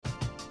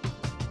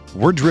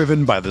We're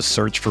driven by the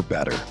search for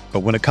better. But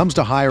when it comes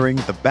to hiring,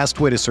 the best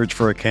way to search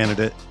for a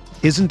candidate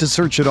isn't to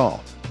search at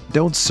all.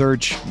 Don't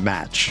search,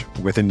 match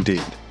with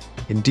Indeed.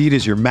 Indeed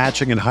is your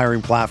matching and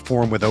hiring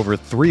platform with over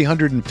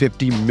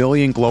 350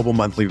 million global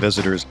monthly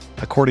visitors,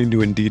 according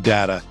to Indeed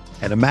data,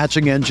 and a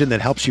matching engine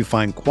that helps you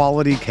find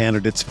quality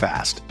candidates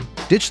fast.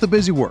 Ditch the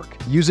busy work.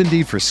 Use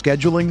Indeed for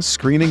scheduling,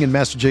 screening, and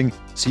messaging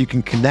so you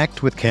can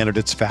connect with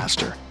candidates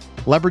faster.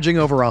 Leveraging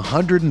over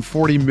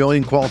 140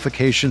 million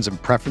qualifications and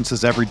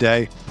preferences every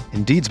day,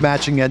 Indeed's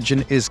matching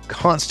engine is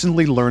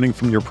constantly learning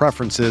from your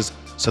preferences,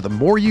 so the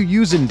more you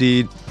use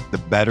Indeed, the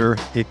better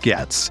it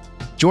gets.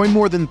 Join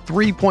more than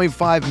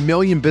 3.5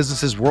 million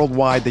businesses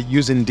worldwide that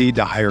use Indeed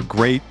to hire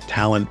great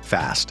talent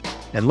fast.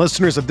 And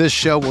listeners of this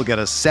show will get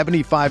a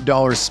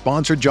 $75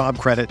 sponsored job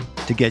credit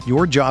to get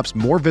your jobs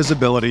more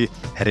visibility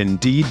at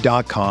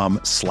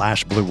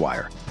Indeed.com/Blue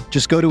Wire.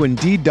 Just go to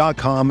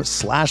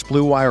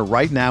Indeed.com/Blue Wire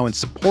right now and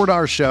support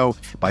our show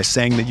by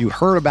saying that you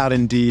heard about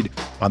Indeed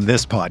on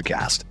this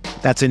podcast.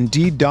 That's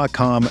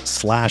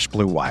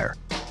Indeed.com/Blue Wire.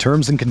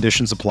 Terms and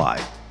conditions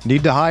apply.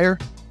 Need to hire?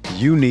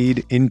 You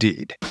need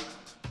Indeed.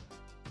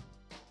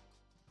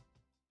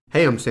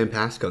 Hey, I'm Sam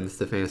Pasco, and this is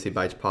the Fantasy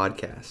Bites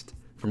podcast.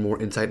 For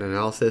more insight and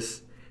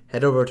analysis,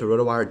 head over to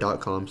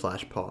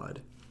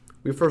rotowire.com/pod.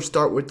 We first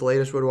start with the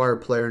latest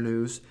RotoWire player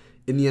news.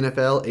 In the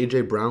NFL,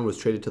 A.J. Brown was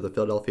traded to the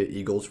Philadelphia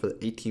Eagles for the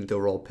 18th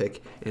overall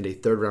pick and a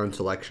third-round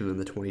selection in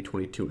the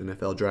 2022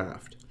 NFL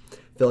Draft.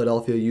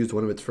 Philadelphia used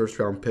one of its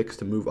first-round picks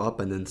to move up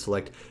and then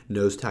select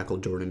nose tackle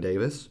Jordan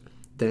Davis.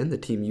 Then the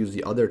team used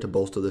the other to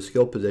bolster the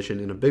skill position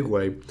in a big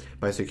way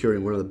by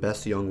securing one of the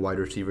best young wide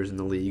receivers in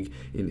the league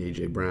in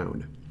A.J.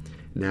 Brown.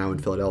 Now in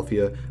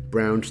Philadelphia,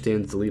 Brown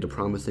stands to lead a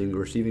promising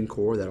receiving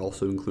core that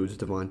also includes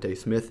Devontae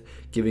Smith,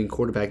 giving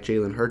quarterback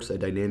Jalen Hurts a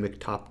dynamic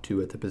top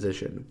two at the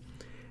position.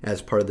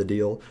 As part of the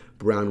deal,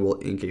 Brown will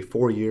ink a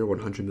 4-year,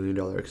 $100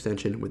 million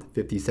extension with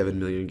 $57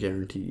 million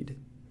guaranteed.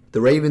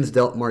 The Ravens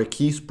dealt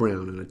Marquise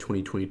Brown in a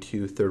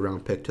 2022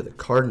 third-round pick to the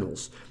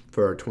Cardinals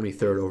for our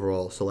 23rd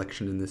overall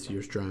selection in this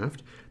year's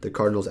draft. The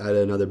Cardinals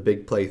added another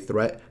big play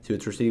threat to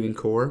its receiving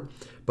core,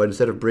 but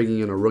instead of bringing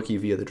in a rookie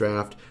via the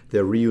draft,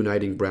 they're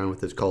reuniting Brown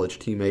with his college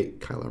teammate,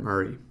 Kyler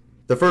Murray.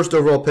 The first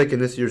overall pick in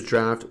this year's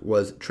draft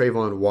was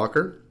Travon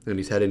Walker, and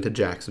he's heading to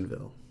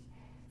Jacksonville.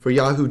 For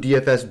Yahoo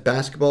DFS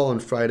basketball on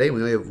Friday,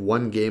 we only have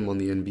one game on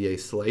the NBA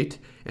slate,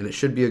 and it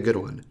should be a good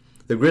one.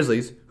 The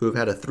Grizzlies, who have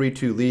had a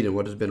 3-2 lead in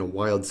what has been a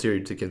wild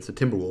series against the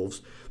Timberwolves,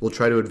 will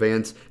try to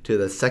advance to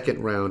the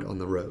second round on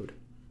the road.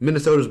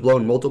 Minnesota's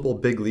blown multiple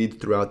big leads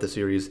throughout the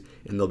series,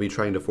 and they'll be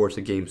trying to force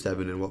a Game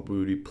 7 in what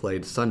will be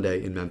played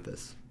Sunday in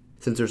Memphis.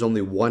 Since there's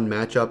only one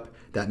matchup,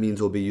 that means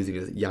we'll be using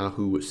a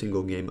Yahoo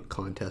single-game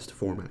contest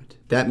format.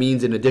 That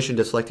means in addition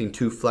to selecting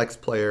 2 flex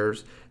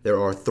players, there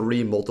are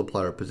 3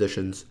 multiplier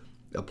positions.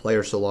 A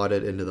player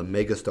slotted into the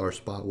megastar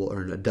spot will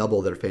earn a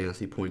double their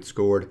fantasy points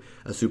scored,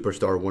 a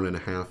superstar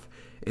 1.5,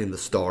 and the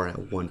star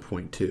at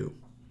 1.2.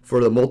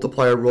 For the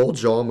multiplier role,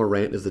 Ja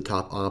Morant is the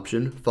top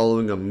option.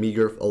 Following a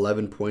meager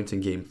 11 points in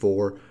Game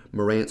 4,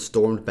 Morant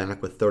stormed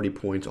back with 30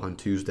 points on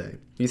Tuesday.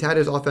 He's had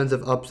his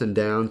offensive ups and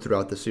downs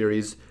throughout the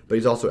series, but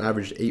he's also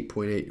averaged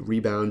 8.8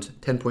 rebounds,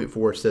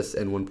 10.4 assists,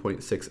 and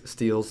 1.6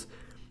 steals.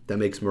 That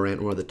makes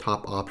Morant one of the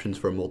top options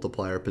for a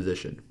multiplier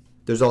position.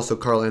 There's also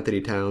Karl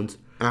Anthony Towns.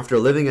 After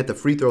living at the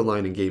free throw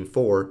line in Game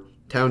 4,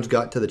 Towns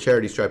got to the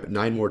charity stripe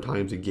 9 more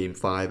times in Game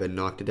 5 and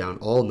knocked it down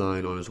all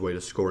 9 on his way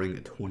to scoring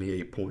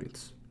 28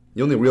 points.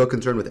 The only real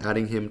concern with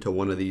adding him to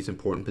one of these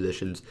important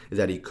positions is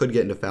that he could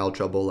get into foul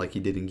trouble like he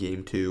did in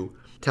Game 2.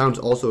 Towns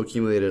also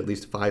accumulated at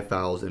least 5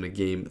 fouls in a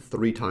game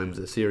 3 times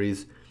this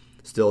series.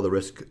 Still, the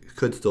risk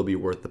could still be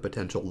worth the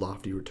potential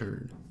lofty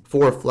return.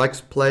 For flex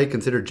play,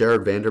 consider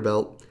Jared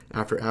Vanderbilt.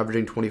 After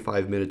averaging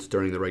 25 minutes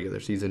during the regular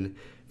season,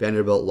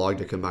 Vanderbilt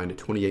logged a combined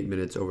 28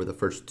 minutes over the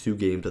first 2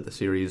 games of the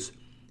series.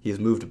 He has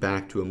moved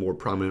back to a more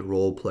prominent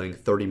role, playing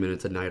 30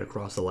 minutes a night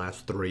across the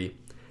last 3.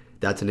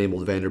 That's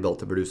enabled Vanderbilt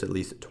to produce at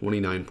least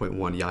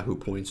 29.1 Yahoo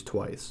points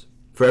twice.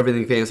 For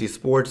everything fantasy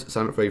sports,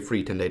 sign up for a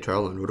free 10-day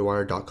trial on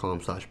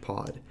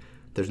rotowire.com/pod.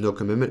 There's no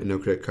commitment and no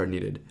credit card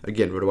needed.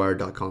 Again,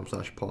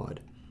 rotowire.com/pod.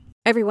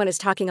 Everyone is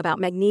talking about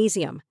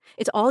magnesium.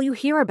 It's all you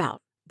hear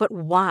about. But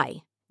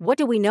why? What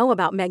do we know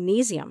about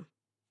magnesium?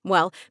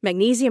 Well,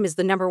 magnesium is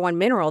the number one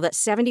mineral that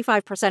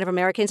 75% of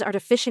Americans are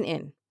deficient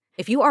in.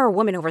 If you are a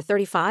woman over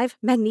 35,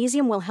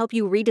 magnesium will help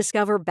you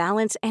rediscover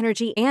balance,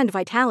 energy, and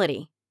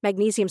vitality.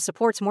 Magnesium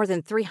supports more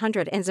than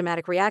 300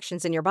 enzymatic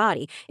reactions in your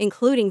body,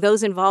 including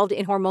those involved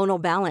in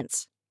hormonal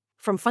balance.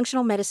 From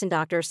functional medicine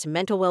doctors to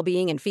mental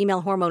well-being and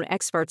female hormone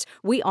experts,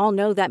 we all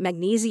know that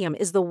magnesium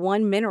is the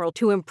one mineral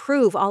to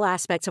improve all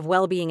aspects of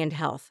well-being and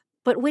health.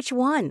 But which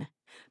one?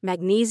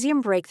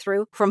 Magnesium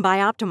Breakthrough from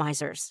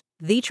Bioptimizers,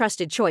 the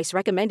trusted choice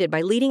recommended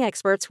by leading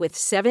experts with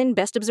 7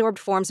 best-absorbed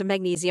forms of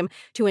magnesium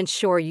to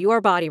ensure your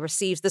body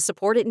receives the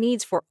support it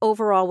needs for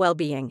overall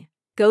well-being.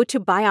 Go to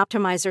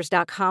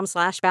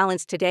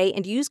bioptimizers.com/balance today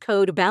and use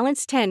code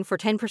BALANCE10 for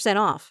 10%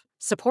 off.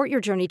 Support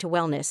your journey to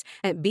wellness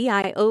at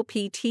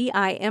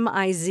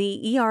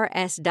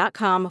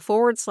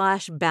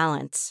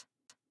bioptimizers.com/balance.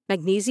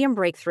 Magnesium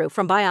Breakthrough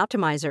from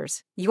Bioptimizers,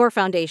 your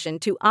foundation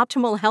to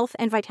optimal health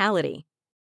and vitality.